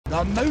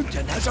The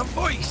mountain has a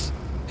voice.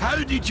 How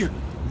did you...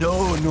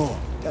 No,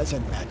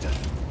 doesn't matter.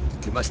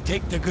 You must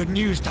take the good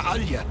news to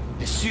Alya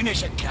as soon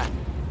as you can.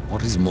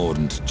 What is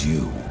Mordant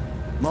dew?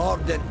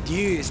 Mordant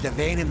dew is the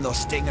venom those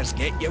stingers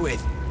get you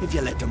with, if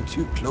you let them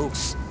too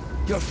close.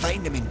 You'll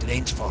find them in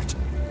Drangeford.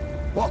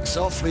 Walk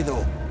softly,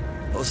 though.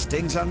 Those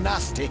stings are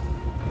nasty.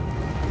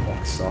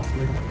 Walk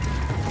softly? I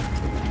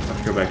have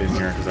to go back in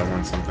here because I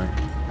want something.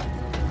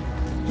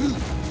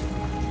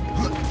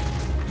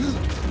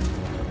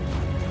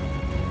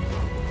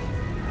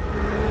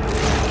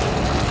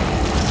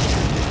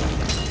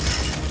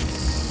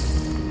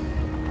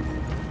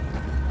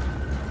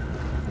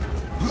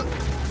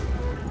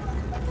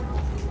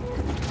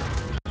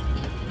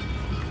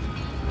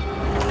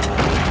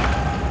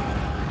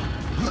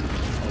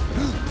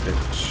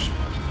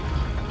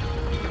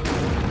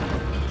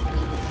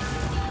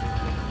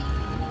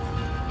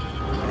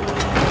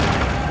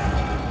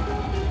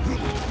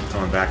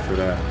 Back for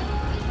that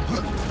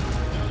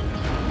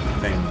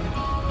thing.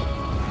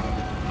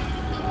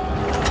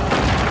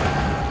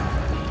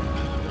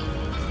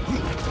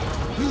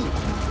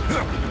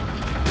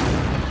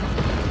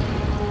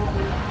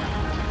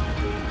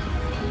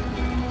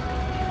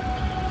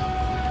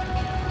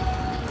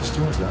 The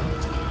store's out.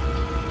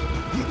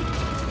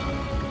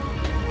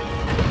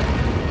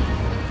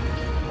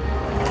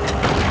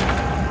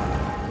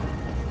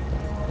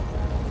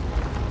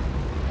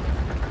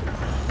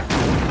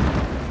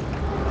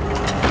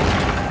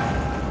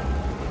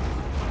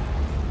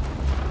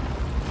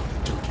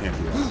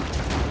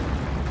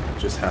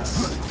 Just has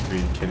to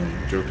be kidding,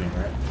 joking,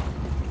 right?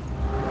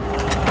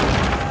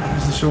 Why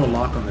does it show a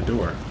lock on the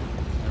door?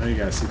 I know you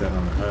guys see that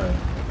on the HUD.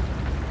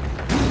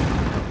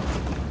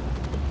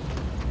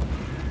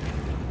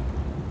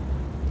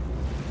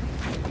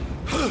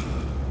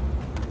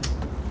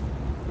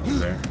 Over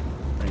there.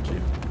 Thank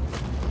you.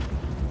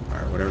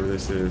 Alright, whatever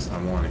this is,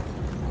 I want it.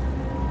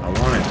 I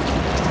want it!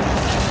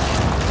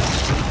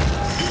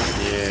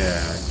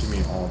 Yeah, give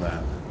me all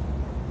that.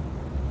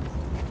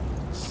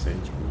 Sage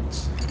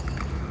boots.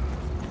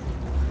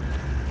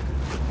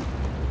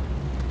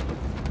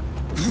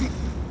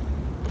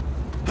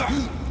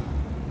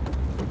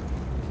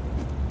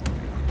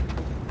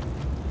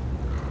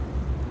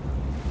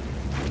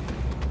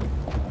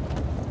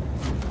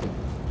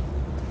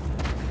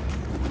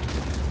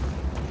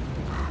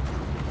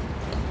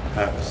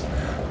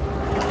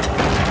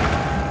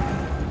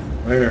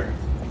 Where?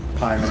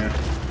 Pie man.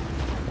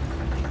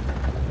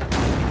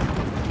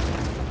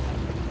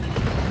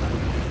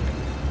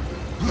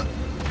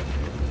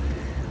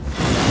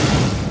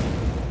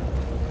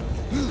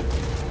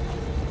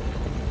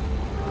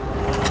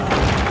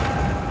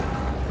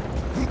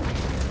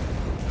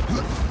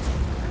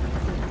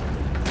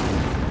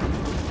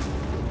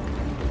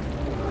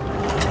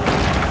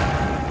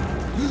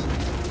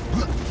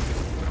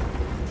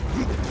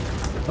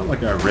 I felt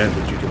like I read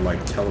that you could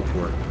like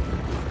teleport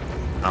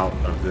out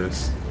of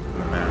this in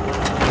the map.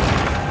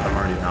 I'm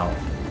already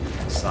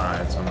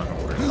outside, so I'm not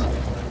gonna worry about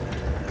it.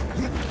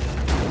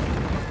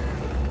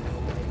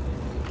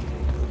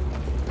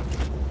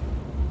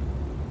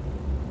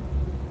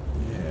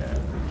 Yeah.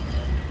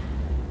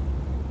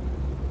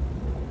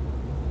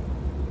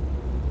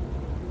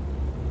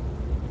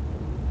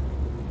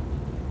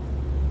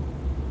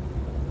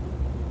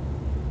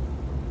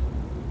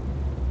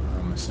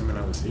 I'm assuming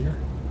I was here.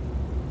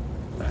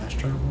 Fast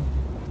travel.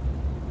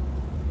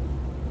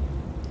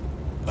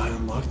 I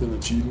unlocked an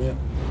achievement.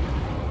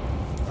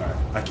 Alright,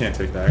 I can't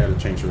take that. I gotta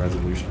change the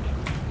resolution.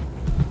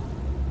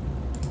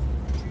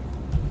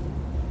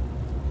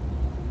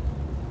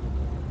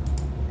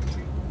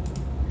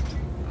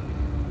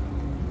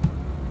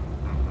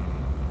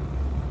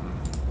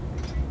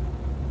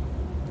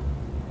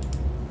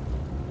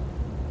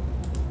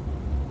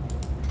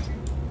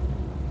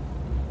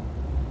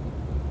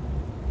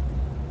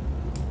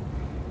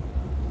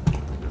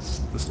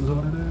 This is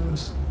what it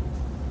is.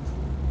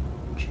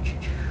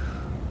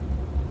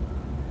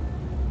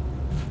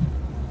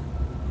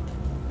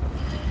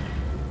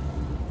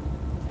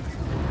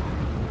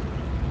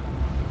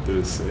 Did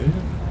it save?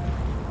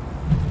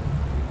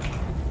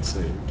 It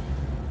saved.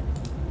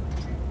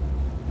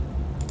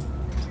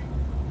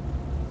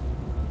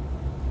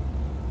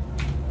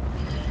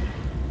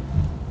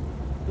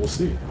 We'll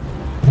see.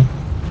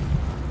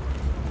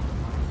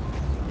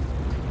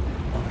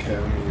 Okay,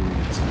 let me read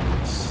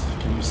this.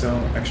 Can you sell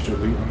extra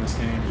loot on this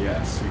game?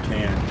 Yes, you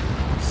can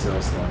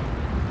sell stuff.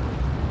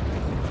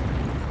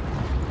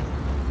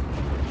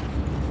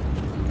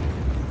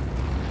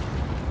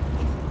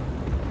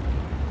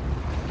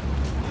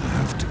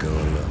 Go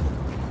alone.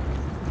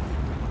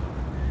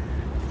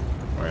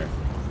 Wait,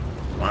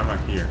 why am I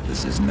here?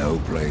 This is no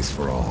place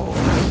for a horse.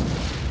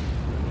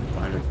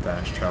 Why did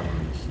fast travel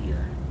me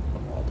here,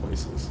 of all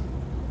places?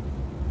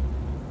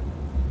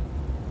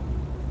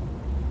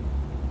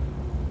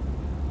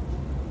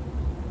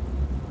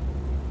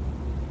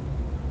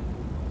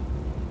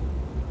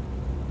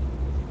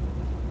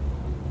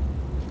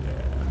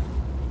 Yeah.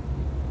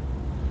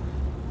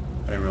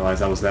 I didn't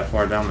realize I was that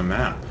far down the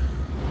map.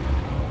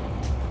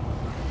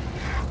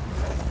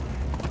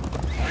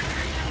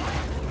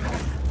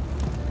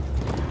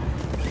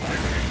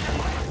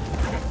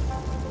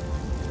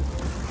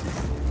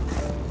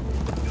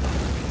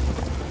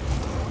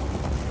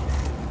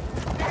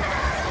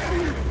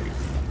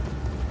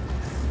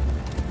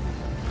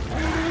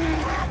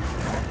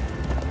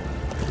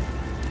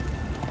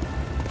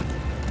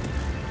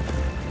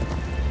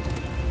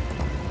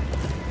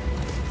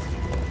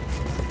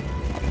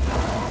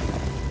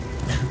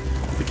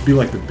 It'd be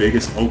like the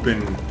biggest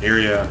open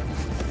area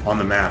on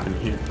the map, and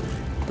he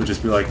would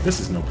just be like,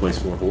 this is no place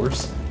for a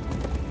horse.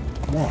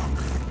 Walk.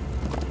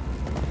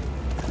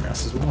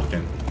 Grass is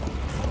walking.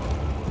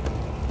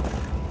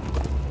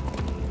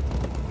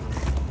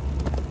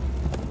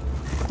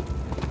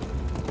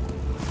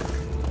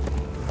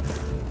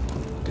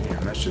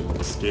 Damn, that shit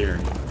looks scary.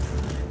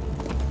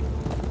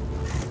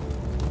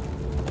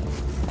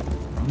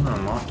 I'm gonna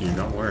unlock you,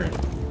 don't worry.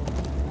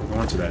 We're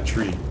going to that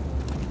tree.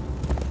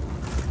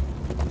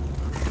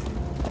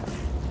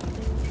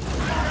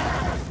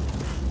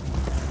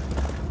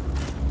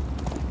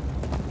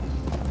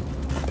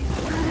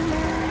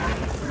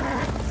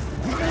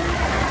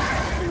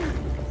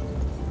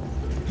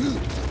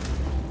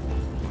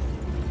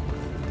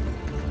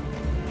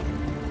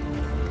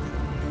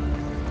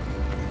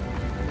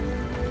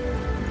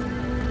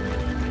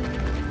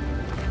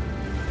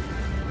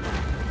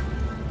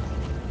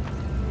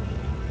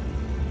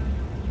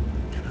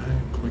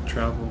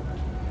 Travel.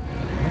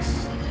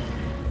 Yes.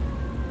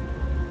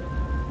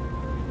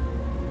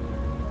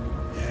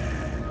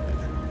 Yeah.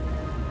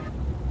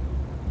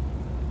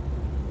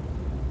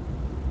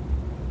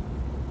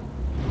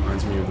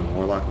 Reminds me of the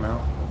Warlock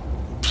mount.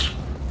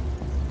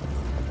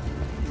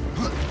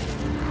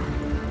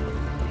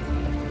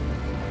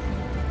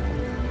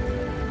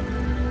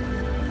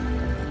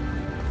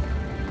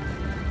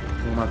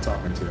 Who am I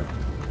talking to?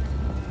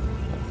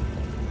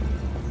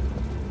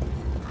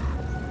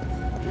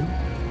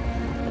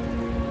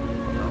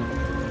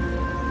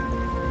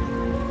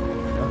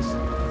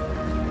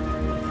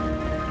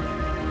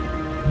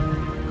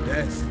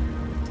 Death,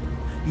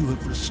 you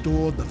have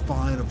restored the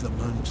fire of the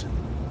mountain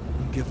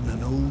and given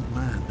an old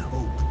man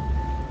hope.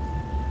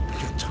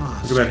 But your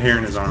task Look at that hair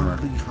in his is armor.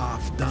 only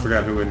half done. I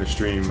forgot who in the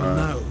stream. For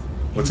now,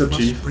 what's you up,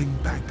 must Chief? bring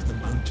back the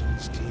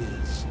mountain's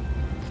tears.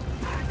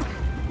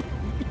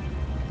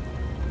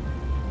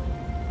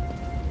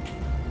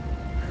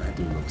 That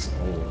dude looks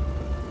old.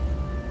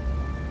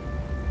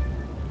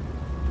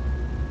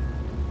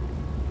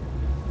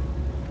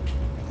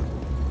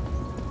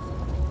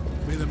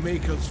 May the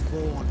Maker's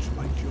forge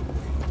light your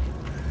way.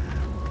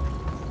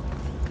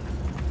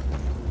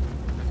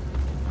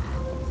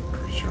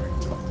 Pretty sure I can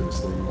talk to this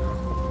thing now.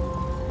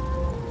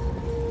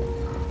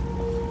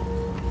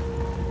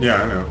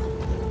 Yeah, I know.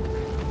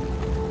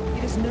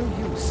 It is no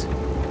use.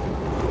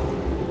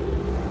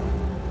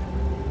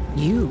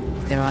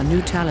 There are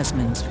new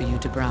talismans for you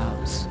to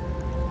browse.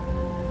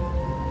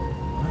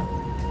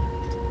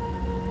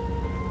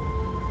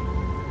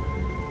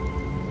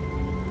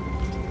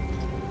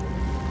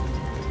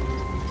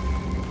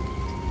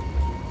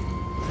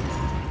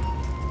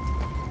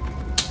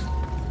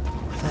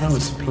 I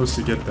was supposed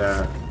to get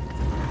that.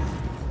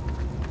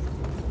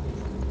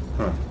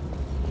 Huh.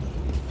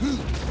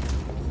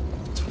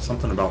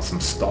 Something about some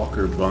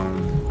stalker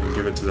bone and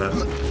give it to that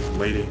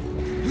lady.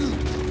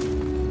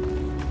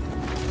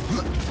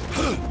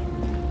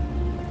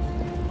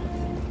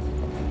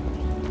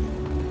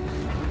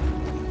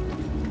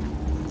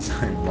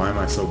 Why am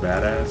I so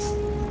badass?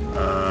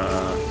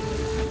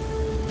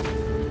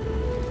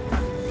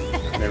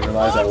 Didn't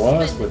realize I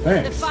was, but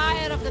thanks. The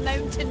fire of the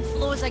mountain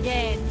flows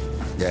again.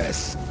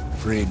 Yes,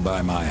 freed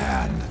by my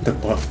hand. The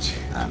buff.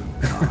 And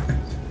calm.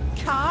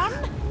 Karn?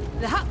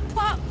 The hut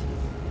pup?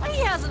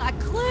 He hasn't a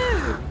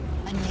clue.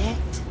 And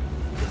yet,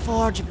 the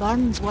forge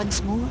burns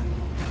once more.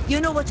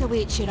 You know what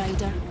awaits you,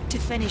 Ryder. To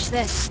finish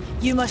this,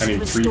 you must I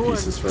need 3 restore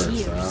pieces the first.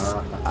 tears.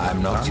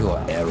 I'm not your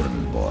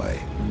errand boy,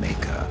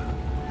 Maker.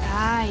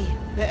 Aye,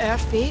 but our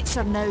fates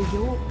are now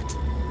yoked.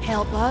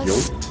 Help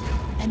us, Yoked?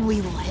 and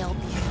we will help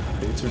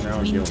you. Fates are In now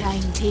the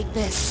meantime, yoked. take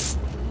this.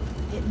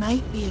 It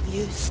might be of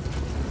use.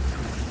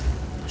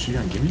 She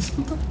gonna give me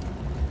something?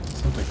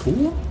 Something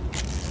cool?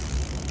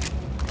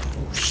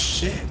 Oh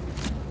shit.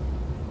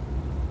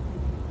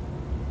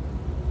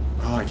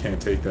 Oh, I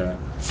can't take that.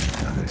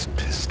 Now this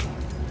pistol.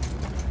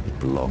 It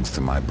belongs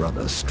to my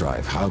brother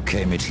Strife. How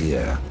came it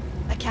here?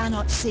 I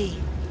cannot say,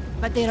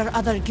 but there are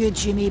other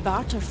goods you may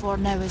barter for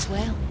now as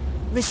well.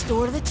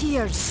 Restore the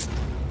tears,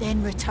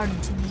 then return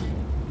to me.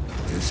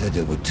 You said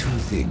there were 2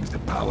 things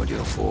that powered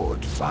your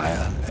forge,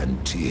 fire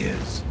and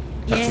tears.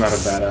 That's not a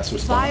badass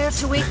response. Fire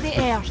to wake the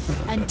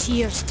earth, and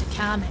tears to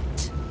calm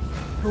it.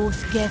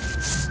 Both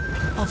gifts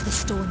of the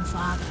Stone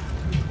Father.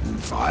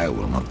 And fire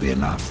will not be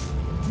enough.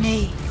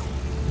 Nay,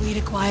 we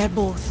require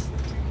both.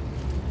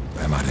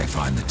 Where might I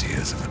find the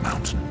tears of the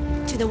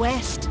mountain? To the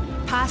west,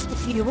 past the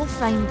few, you will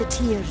find the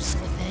tears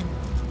within.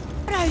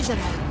 Browse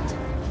around.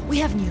 We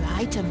have new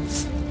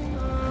items.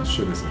 That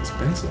shit is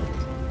expensive.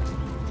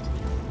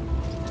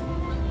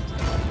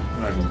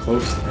 I'm not even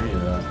close to any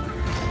of that.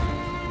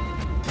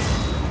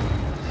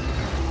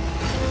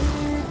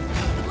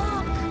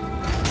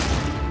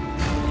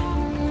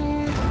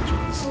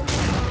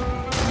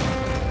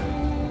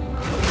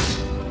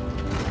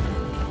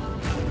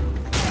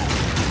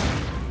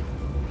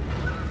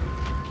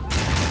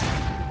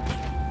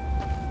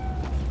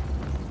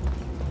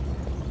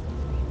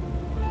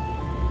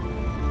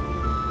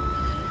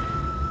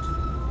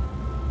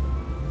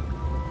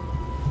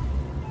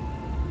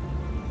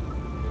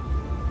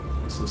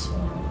 this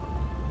one?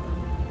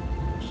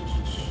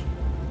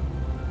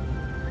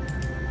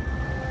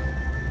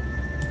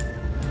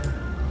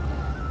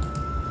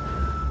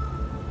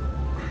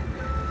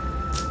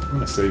 I'm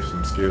gonna save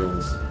some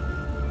skills.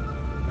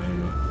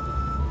 Maybe.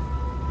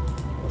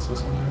 What's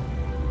this one here?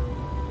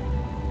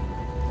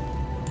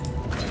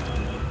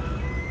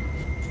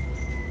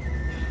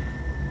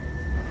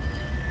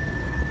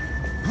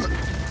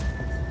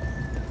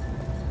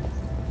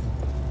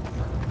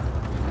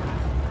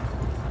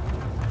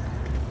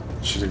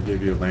 Should it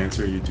give you a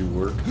Lancer, you do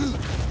work?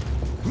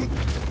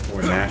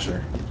 Or a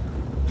Nasher?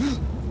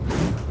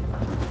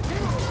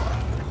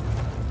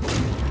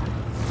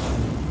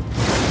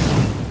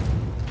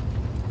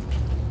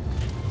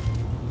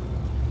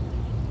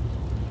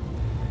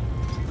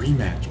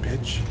 Rematch,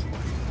 bitch.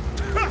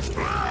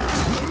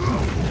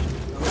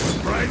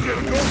 Right, you're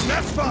going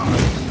that far.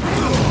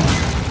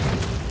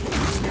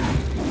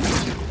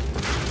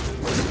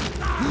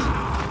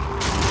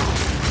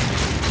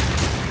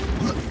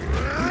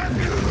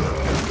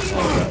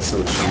 Oh, that's so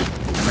cheap.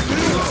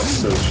 That's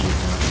so cheap.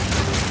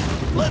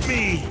 Let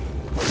me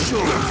show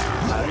you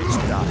how it's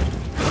done.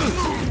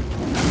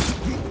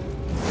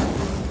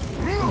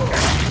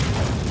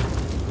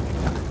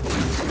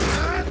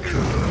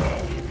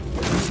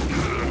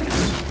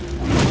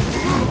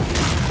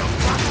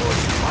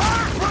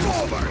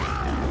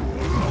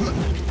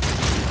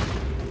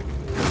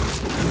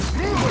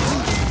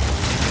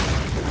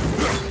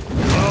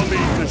 Allow me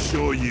to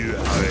show you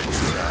how it's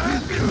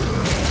done.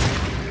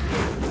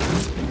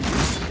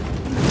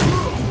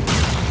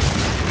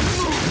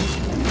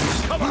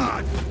 Come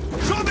on!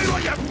 Show me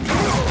what you've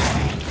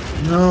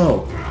got!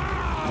 No!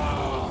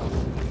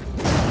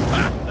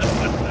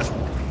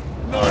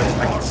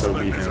 I can so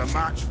beat Is a him.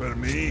 match for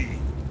me.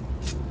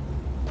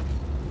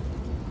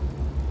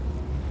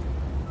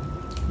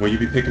 Will you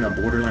be picking up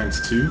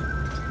Borderlands 2?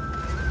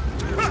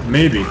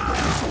 Maybe. I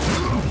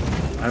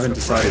haven't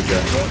decided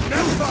yet.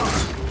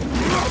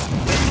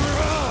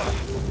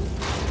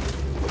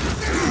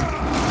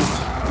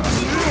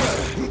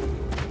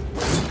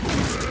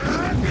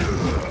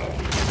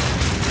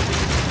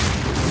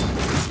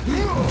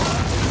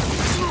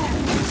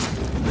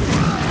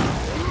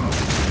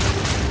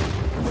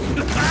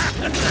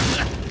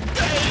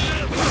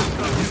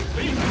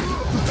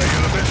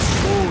 They're a bit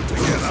slow to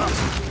get up.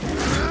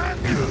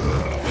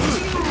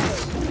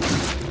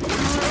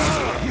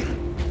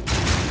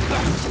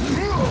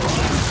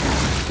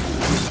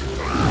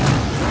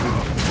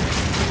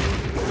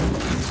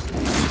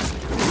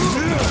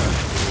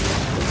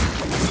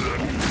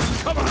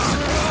 Come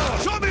on!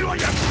 Show me what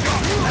you've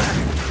got!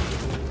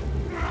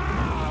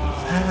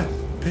 That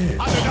bitch.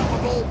 I got a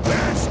little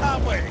bears,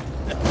 have we?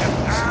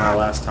 This is my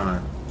last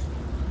time.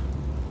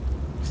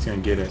 He's gonna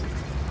get it.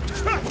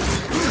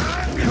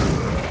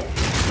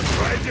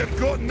 Right, you've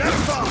gotten that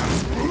far!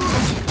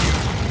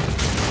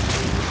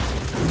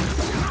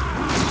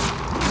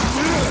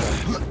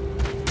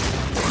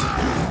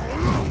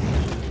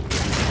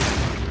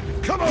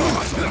 Come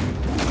on!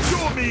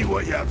 Show me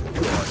what you've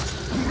got!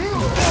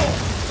 Oh,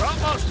 that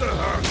must have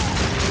hurt!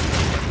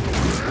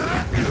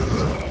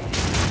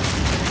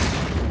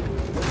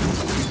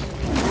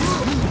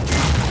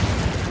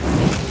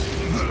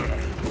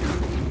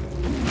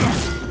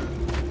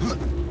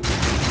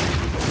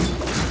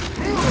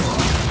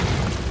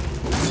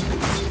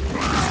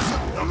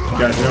 You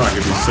guys know I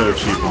could be so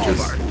cheap and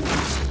just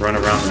run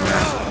around the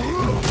map.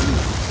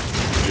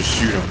 Just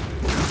shoot him.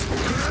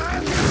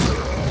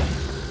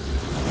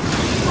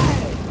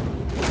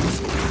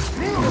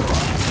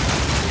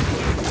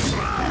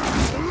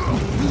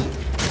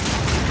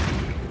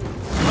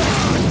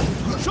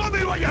 Show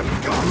me what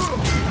you've got!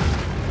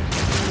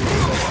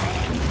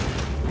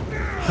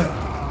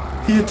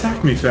 He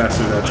attacked me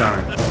faster that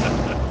time.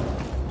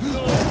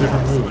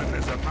 Different move.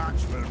 Is a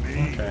match for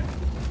me. Okay.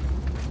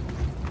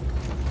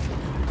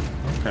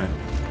 Okay.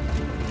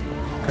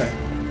 Okay.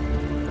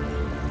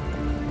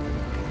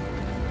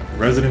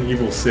 Resident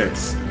Evil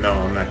 6. No,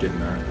 I'm not getting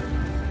that.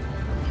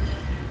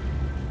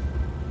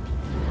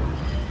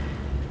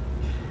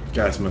 You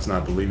guys must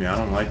not believe me. I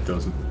don't like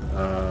those.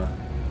 I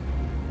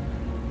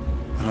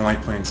don't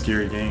like playing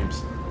scary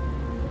games.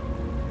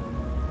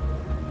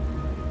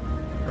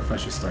 Or if I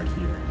should start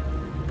here.